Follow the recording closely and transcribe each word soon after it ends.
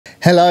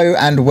Hello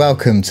and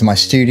welcome to my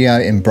studio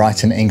in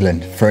Brighton,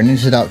 England for an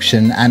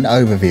introduction and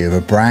overview of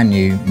a brand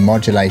new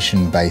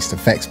modulation based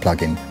effects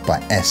plugin by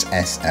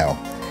SSL,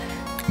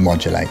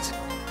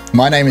 Module8.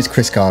 My name is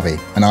Garvey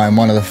and I am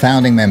one of the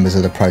founding members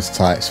of the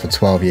prototypes for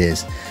 12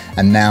 years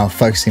and now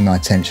focusing my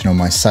attention on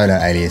my solo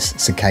alias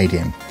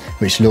Circadian,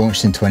 which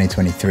launched in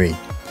 2023.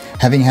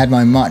 Having had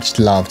my much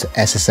loved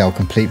SSL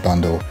Complete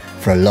bundle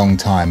for a long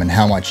time and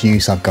how much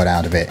use I've got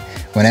out of it,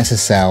 when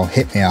SSL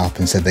hit me up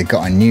and said they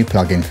got a new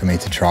plugin for me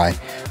to try,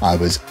 I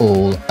was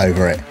all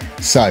over it.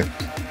 So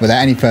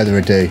without any further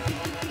ado,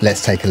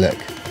 let's take a look.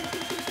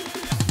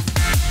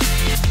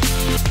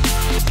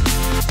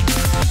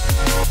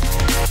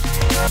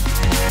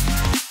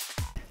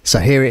 So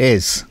here it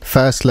is,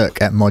 first look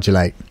at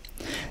Module8.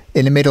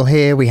 In the middle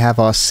here we have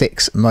our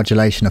 6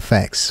 modulation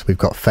effects. We've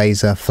got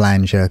phaser,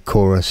 flanger,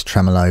 chorus,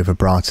 tremolo,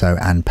 vibrato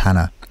and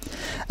panner.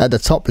 At the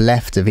top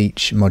left of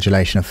each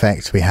modulation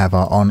effect we have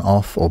our on,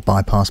 off or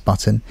bypass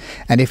button,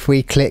 and if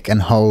we click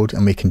and hold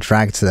and we can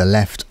drag to the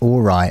left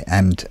or right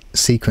and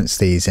sequence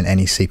these in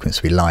any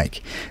sequence we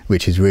like,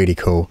 which is really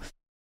cool.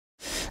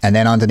 And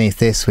then underneath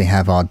this we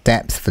have our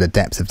depth for the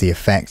depth of the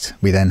effect.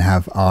 We then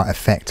have our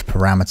effect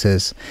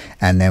parameters,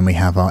 and then we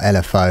have our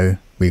LFO.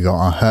 We got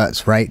our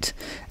hertz rate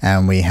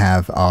and we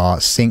have our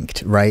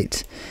synced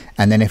rate,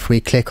 and then if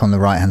we click on the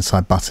right hand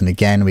side button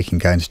again we can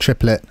go into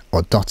triplet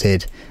or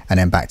dotted and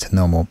then back to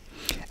normal,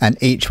 and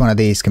each one of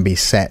these can be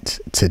set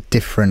to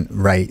different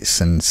rates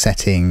and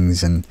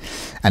settings and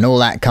all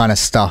that kind of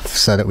stuff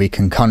so that we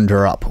can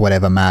conjure up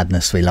whatever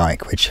madness we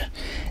like, which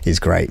is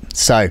great.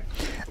 So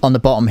on the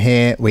bottom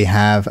here we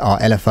have our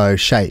LFO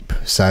shape,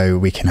 so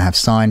we can have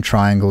sine,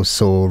 triangle,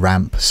 saw,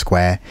 ramp,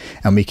 square,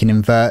 and we can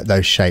invert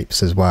those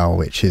shapes as well,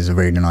 which is a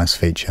really nice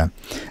feature.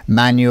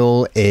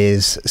 Manual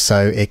is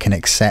so it can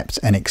accept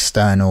an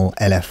external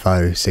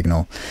LFO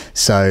signal,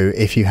 so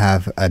if you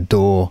have a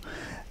DAW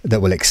that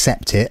will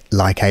accept it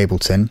like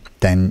Ableton,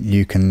 then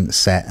you can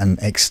set an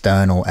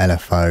external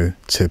LFO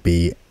to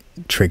be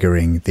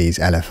triggering these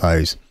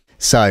LFOs.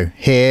 So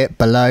here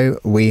below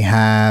we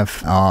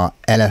have our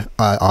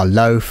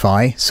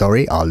lo-fi,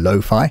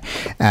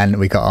 and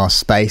we got our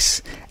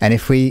space, and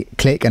if we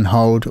click and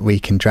hold we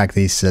can drag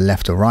these to the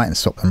left or right and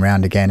swap them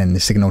around again in the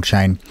signal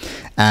chain.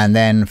 And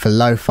then for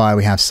lo-fi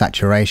we have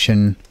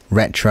saturation,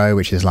 retro,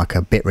 which is like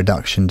a bit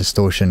reduction,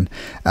 distortion,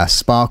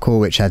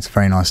 sparkle, which adds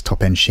very nice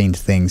top end sheen to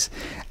things,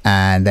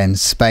 and then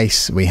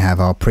space we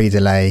have our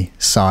pre-delay,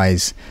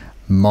 size,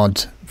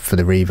 mod for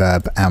the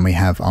reverb, and we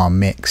have our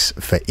mix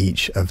for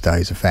each of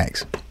those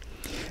effects.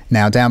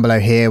 Now down below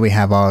here we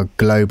have our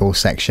global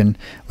section.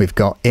 We've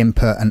got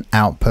input and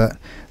output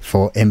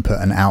for input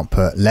and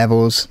output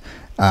levels.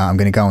 I'm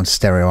going to go on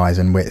stereoize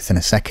and width in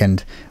a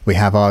second. We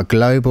have our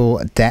global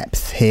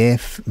depth here,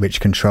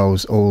 which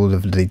controls all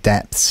of the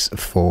depths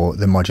for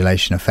the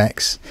modulation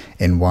effects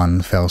in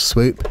one fell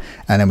swoop,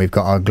 and then we've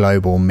got our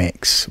global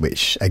mix,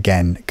 which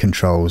again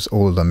controls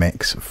all the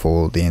mix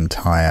for the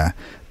entire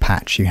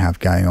patch you have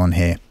going on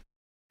here.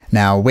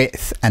 Now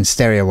width and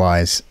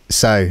stereoize.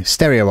 So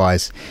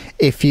stereoize,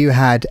 if you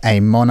had a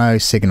mono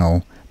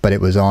signal but it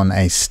was on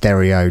a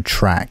stereo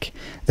track,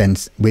 then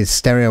with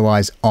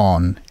stereoize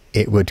on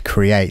it would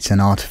create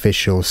an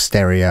artificial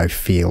stereo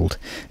field,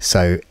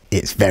 so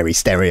it's very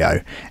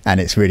stereo and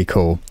it's really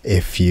cool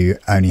if you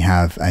only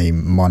have a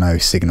mono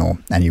signal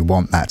and you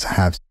want that to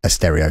have a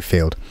stereo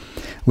field.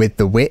 With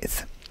the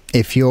width,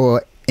 if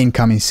your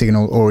incoming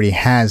signal already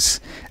has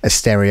a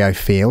stereo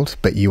field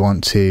but you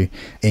want to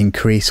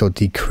increase or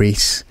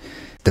decrease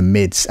the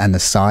mids and the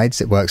sides,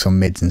 it works on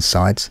mids and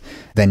sides,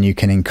 then you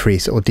can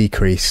increase or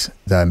decrease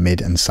the mid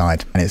and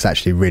side, and it's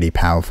actually a really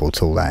powerful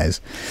tool, that is.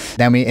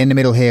 Then in the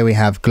middle here we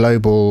have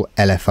global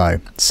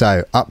LFO.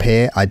 So up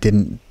here I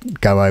didn't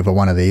go over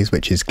one of these,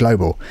 which is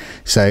global.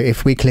 So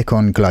if we click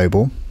on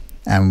global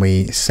and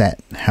we set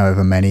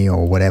however many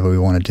or whatever we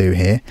want to do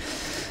here,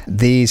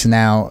 these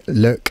now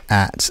look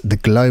at the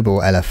global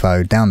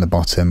LFO down the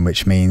bottom,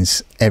 which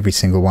means every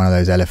single one of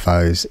those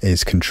LFOs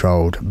is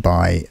controlled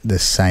by the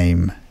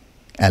same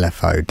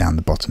LFO down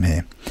the bottom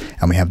here,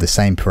 and we have the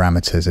same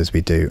parameters as we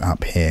do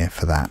up here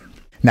for that.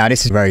 Now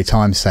this is very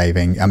time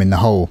saving. I mean the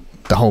whole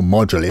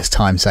module is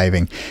time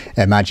saving.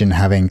 Imagine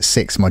having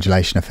 6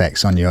 modulation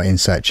effects on your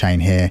insert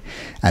chain here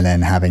and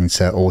then having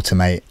to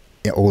automate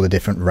all the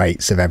different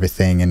rates of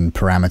everything and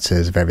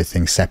parameters of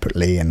everything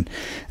separately, and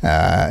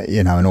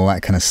you know, and all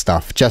that kind of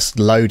stuff. Just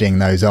loading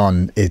those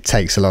on, it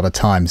takes a lot of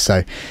time,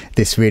 so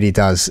this really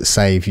does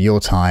save your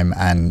time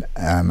and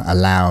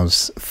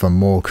allows for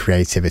more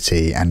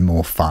creativity and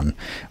more fun,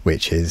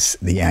 which is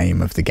the aim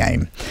of the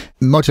game.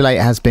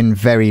 Module8 has been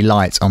very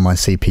light on my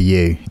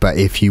CPU, but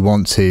if you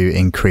want to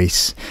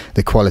increase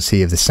the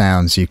quality of the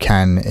sounds you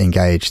can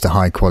engage the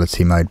high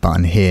quality mode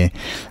button here,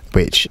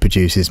 which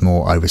produces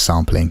more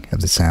oversampling of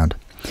the sound.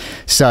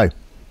 So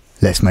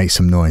let's make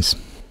some noise.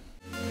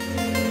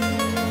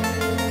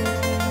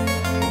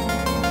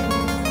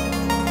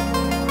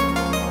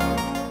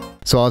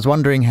 So I was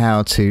wondering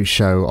how to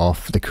show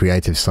off the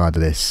creative side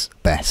of this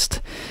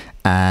best,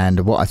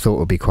 And what I thought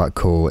would be quite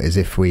cool is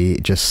if we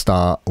just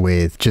start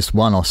with just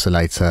one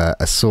oscillator,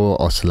 a saw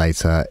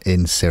oscillator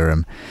in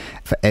Serum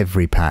for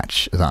every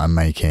patch that I'm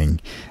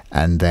making,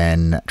 and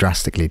then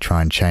drastically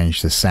try and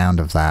change the sound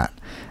of that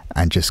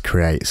and just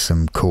create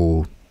some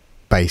cool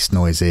bass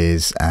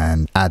noises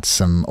and add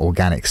some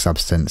organic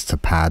substance to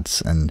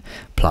pads and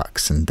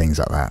plucks and things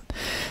like that.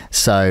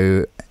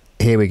 So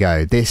here we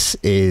go. This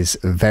is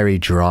very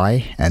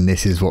dry, and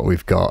this is what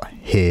we've got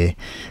here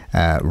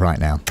right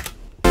now.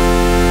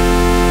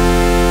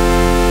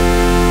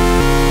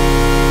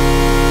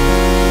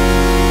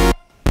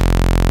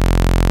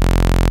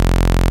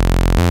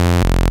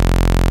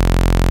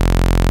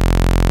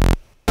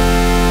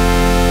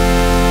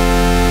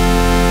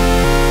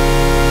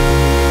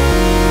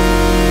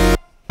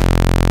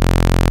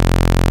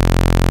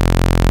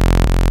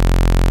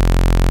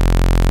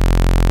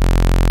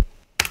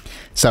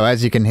 So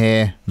as you can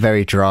hear,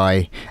 very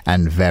dry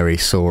and very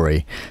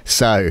sawry.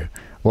 So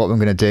what I'm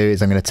going to do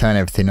is I'm going to turn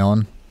everything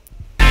on.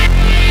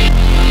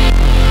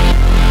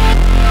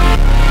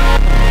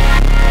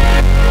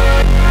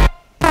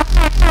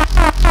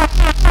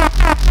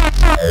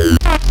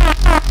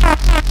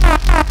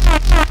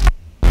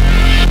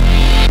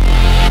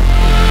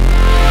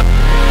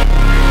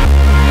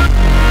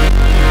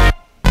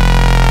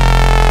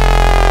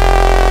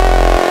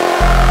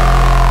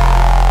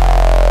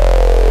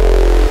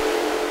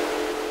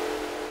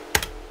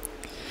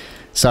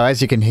 So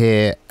as you can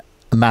hear,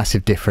 a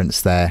massive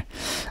difference there.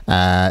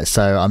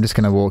 So I'm just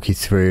going to walk you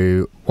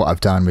through what I've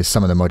done with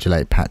some of the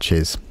Module8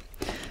 patches.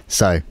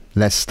 So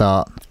let's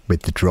start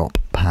with the drop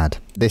pad.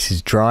 This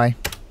is dry.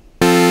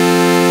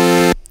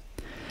 And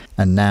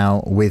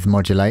now with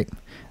Module8,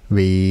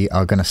 we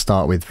are going to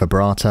start with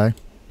vibrato.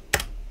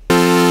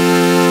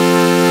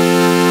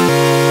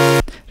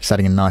 Just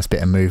adding a nice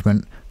bit of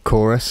movement.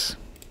 Chorus.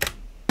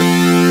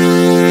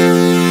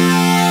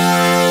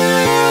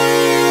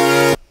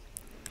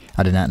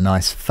 Adding that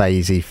nice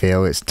phasey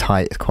feel. It's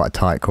tight, it's quite a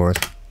tight chorus.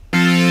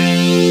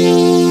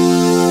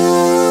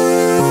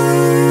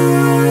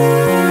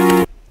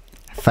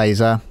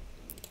 Phaser.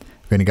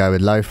 We're going to go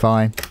with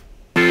lo-fi.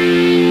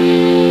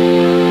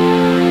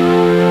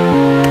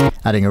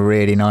 Adding a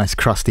really nice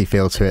crusty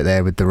feel to it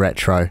there with the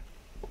retro.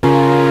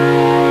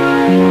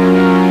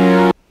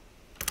 And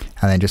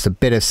then just a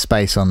bit of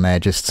space on there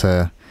just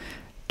to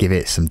give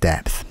it some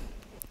depth.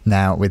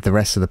 Now with the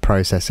rest of the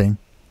processing.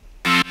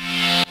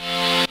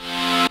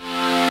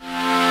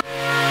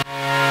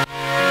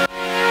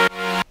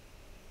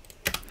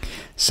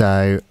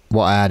 So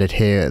what I added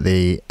here at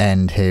the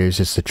end here is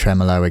just a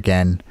tremolo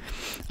again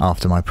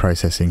after my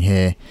processing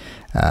here,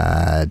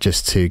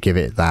 just to give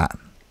it that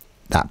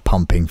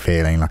pumping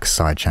feeling like a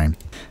sidechain.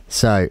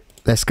 So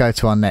let's go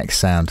to our next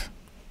sound.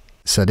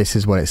 So this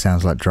is what it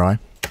sounds like dry.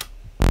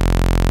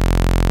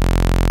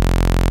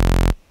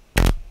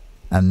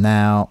 And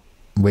now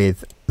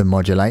with the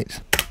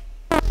Module8.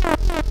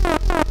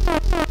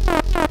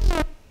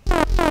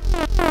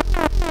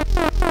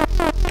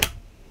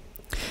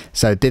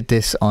 So did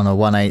this on a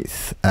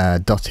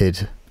 1/8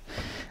 dotted,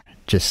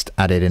 just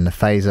added in the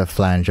phaser,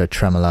 flanger,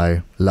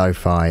 tremolo,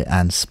 lo-fi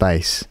and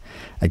space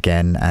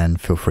again, and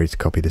feel free to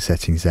copy the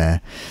settings there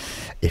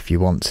if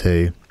you want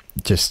to,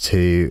 just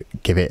to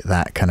give it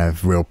that kind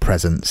of real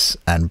presence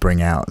and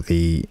bring out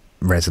the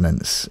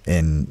resonance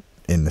in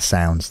the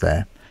sounds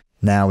there.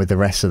 Now with the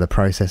rest of the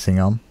processing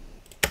on.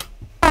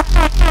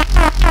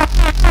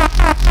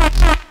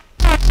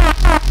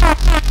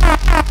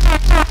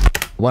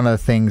 One of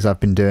the things I've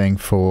been doing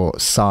for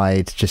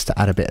sides, just to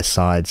add a bit of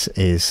sides,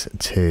 is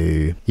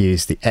to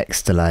use the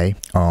X delay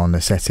on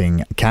the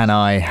setting, can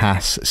I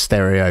has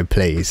stereo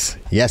please?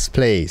 Yes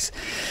please.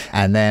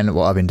 And then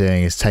what I've been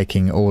doing is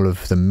taking all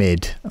of the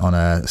mid on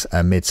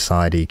a mid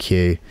side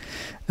EQ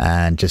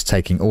and just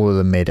taking all of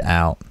the mid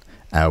out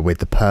with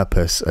the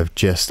purpose of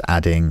just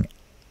adding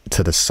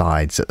to the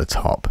sides at the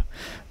top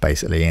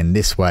basically. In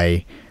this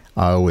way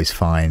I always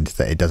find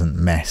that it doesn't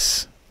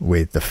mess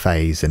with the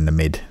phase in the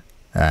mid.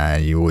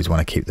 You always want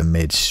to keep the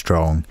mid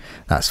strong.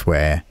 That's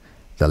where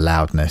the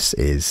loudness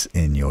is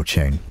in your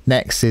tune.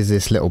 Next is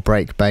this little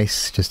break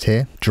bass just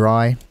here,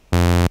 dry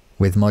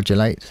with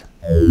Module8.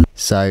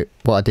 So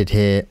what I did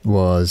here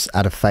was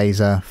add a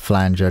phaser,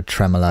 flanger,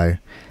 tremolo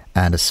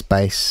and a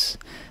space.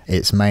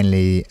 It's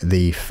mainly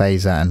the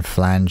phaser and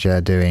flanger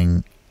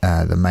doing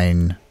the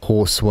main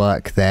horse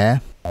work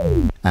there,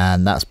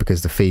 and that's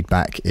because the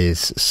feedback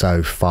is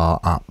so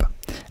far up.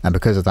 And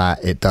because of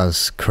that, it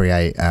does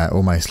create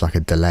almost like a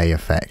delay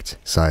effect.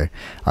 So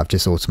I've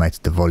just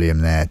automated the volume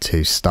there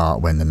to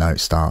start when the note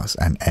starts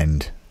and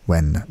end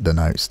when the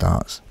note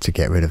starts to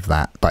get rid of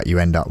that. But you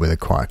end up with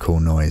quite a cool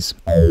noise.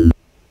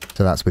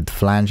 So that's with the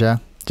flanger,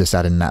 just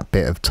adding that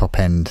bit of top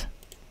end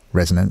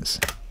resonance.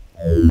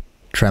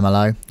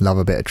 Tremolo, love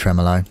a bit of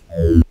tremolo.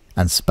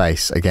 And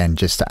space, again,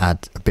 just to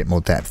add a bit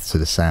more depth to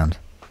the sound.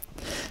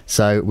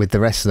 So with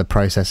the rest of the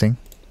processing.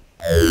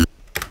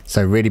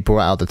 So really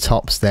brought out the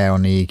tops there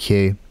on the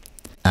EQ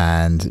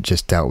and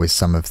just dealt with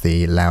some of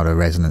the louder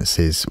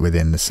resonances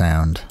within the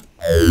sound.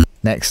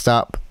 Next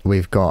up,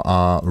 we've got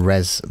our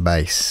res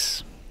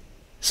bass.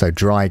 So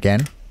dry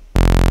again,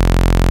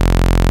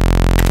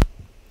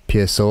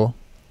 pure saw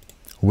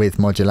with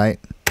modulate.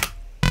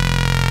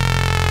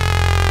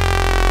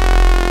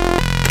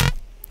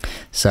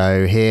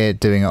 So here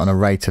doing it on a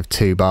rate of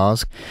 2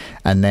 bars,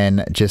 and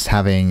then just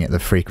having the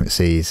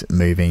frequencies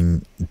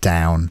moving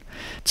down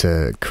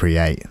to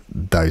create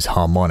those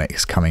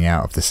harmonics coming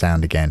out of the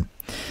sound again.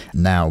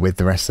 Now with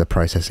the rest of the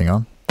processing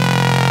on.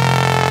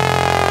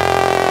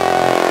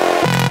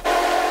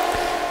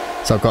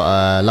 So I've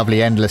got a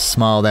lovely endless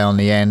smile there on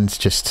the end,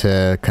 just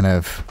to kind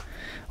of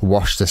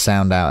wash the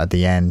sound out at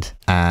the end,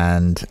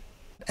 and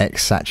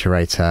X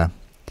saturator,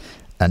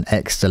 an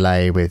X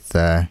delay with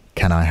the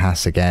Can I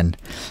Has again,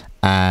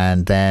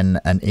 and then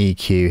an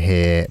EQ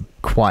here,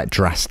 quite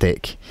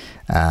drastic,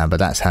 but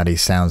that's how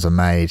these sounds are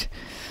made.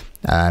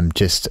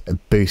 Just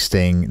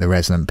boosting the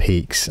resonant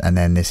peaks, and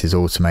then this is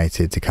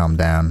automated to come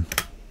down.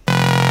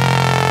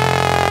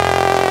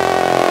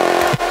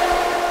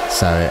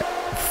 So it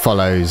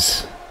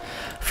follows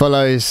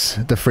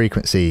the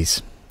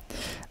frequencies.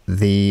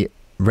 The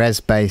res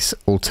bass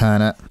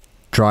alternate,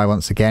 dry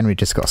once again, we've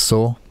just got a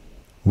saw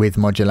with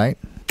modulate.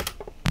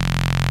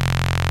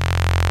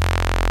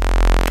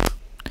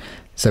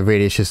 So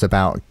really it's just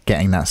about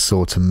getting that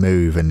saw to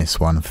move in this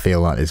one, feel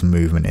like there's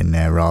movement in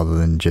there rather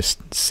than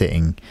just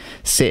sitting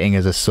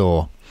as a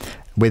saw.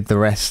 With the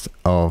rest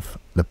of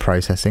the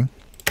processing,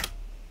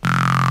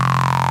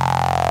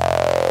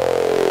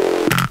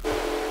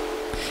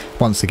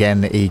 once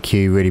again the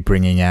EQ really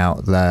bringing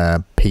out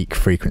the peak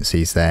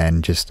frequencies there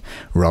and just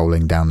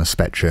rolling down the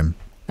spectrum.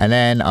 And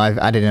then I've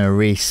added in a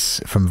Reese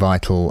from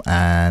Vital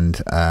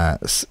and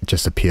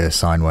just a pure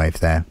sine wave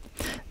there.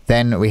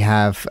 Then we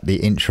have the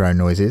intro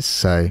noises.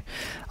 So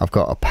I've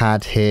got a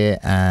pad here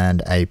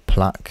and a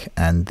pluck,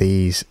 and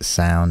these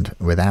sound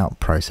without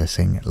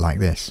processing like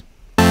this.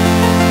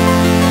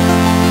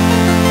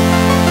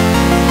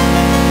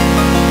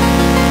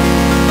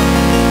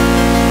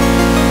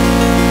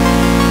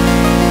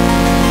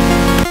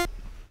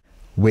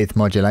 With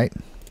modulate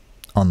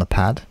on the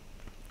pad.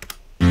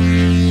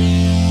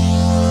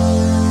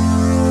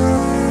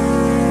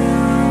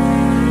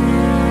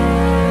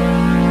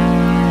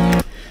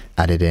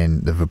 Added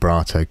in the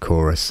vibrato,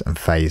 chorus and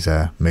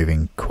phaser,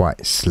 moving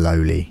quite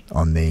slowly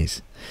on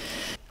these.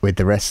 With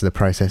the rest of the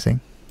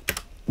processing,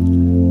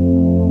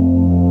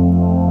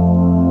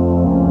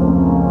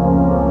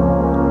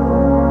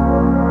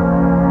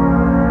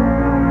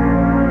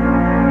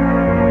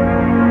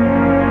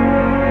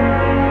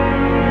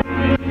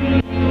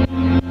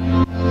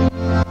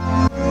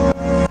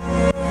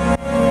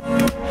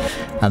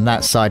 and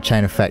that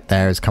sidechain effect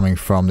there is coming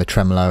from the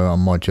tremolo on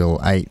module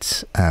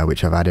 8,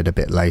 which I've added a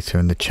bit later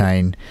in the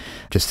chain,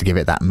 just to give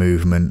it that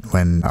movement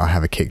when I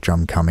have a kick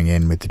drum coming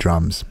in with the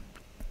drums.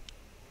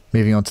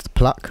 Moving on to the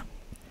pluck,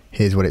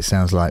 here's what it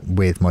sounds like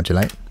with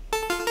modulate.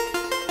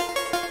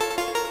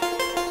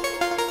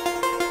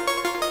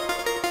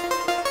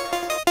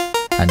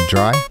 And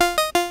dry.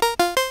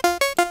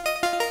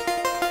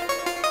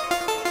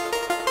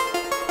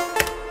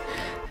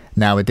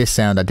 Now with this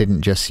sound I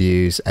didn't just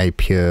use a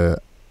pure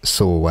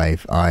saw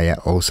wave, I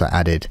also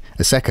added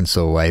a second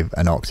saw wave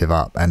an octave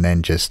up, and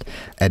then just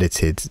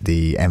edited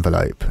the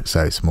envelope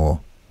so it's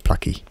more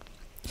plucky.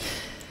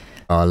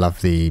 I love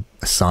the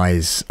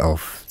size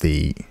of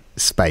the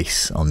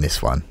space on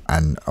this one,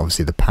 and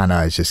obviously the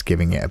pano is just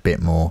giving it a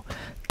bit more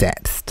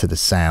depth to the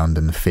sound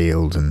and the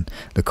field, and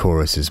the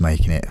chorus is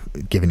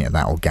giving it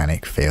that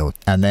organic feel.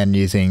 And then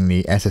using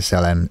the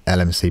SSL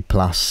LMC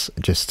Plus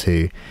just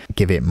to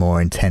give it more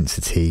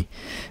intensity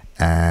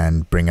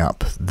and bring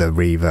up the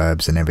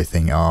reverbs and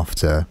everything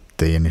after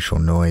the initial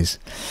noise,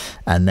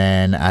 and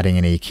then adding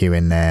an EQ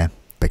in there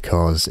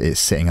because it's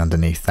sitting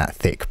underneath that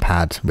thick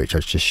pad which I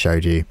just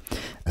showed you,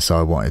 so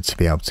I wanted to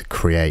be able to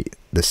create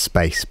the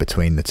space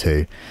between the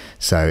two,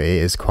 so it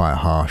is quite a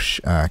harsh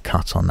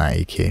cut on that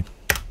EQ.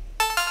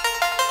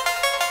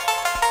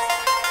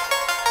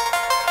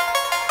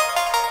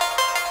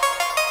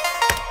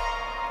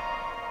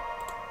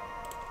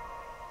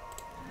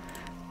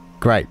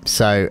 Great,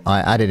 so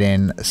I added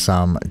in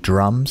some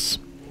drums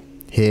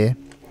here,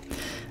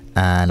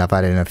 and I've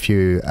added in a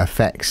few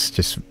effects,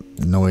 just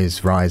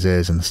noise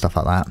risers and stuff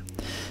like that.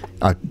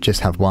 I just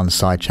have one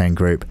sidechain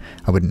group.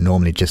 I wouldn't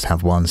normally just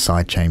have one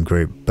sidechain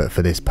group, but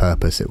for this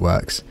purpose it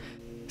works.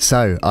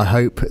 So I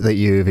hope that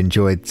you've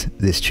enjoyed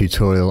this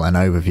tutorial and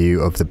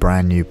overview of the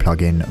brand new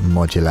plugin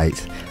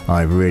Module8.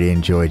 I really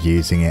enjoyed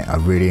using it. I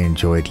really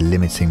enjoyed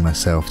limiting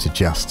myself to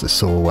just a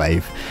saw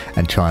wave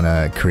and trying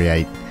to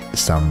create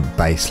some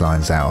bass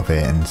lines out of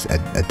it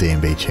and a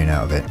D&B tune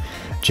out of it,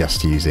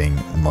 just using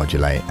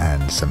Module8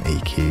 and some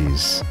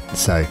EQs.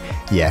 So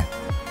yeah,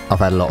 I've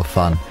had a lot of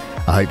fun.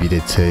 I hope you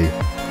did too,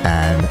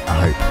 and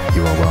I hope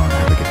you are well and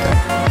have a good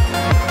day.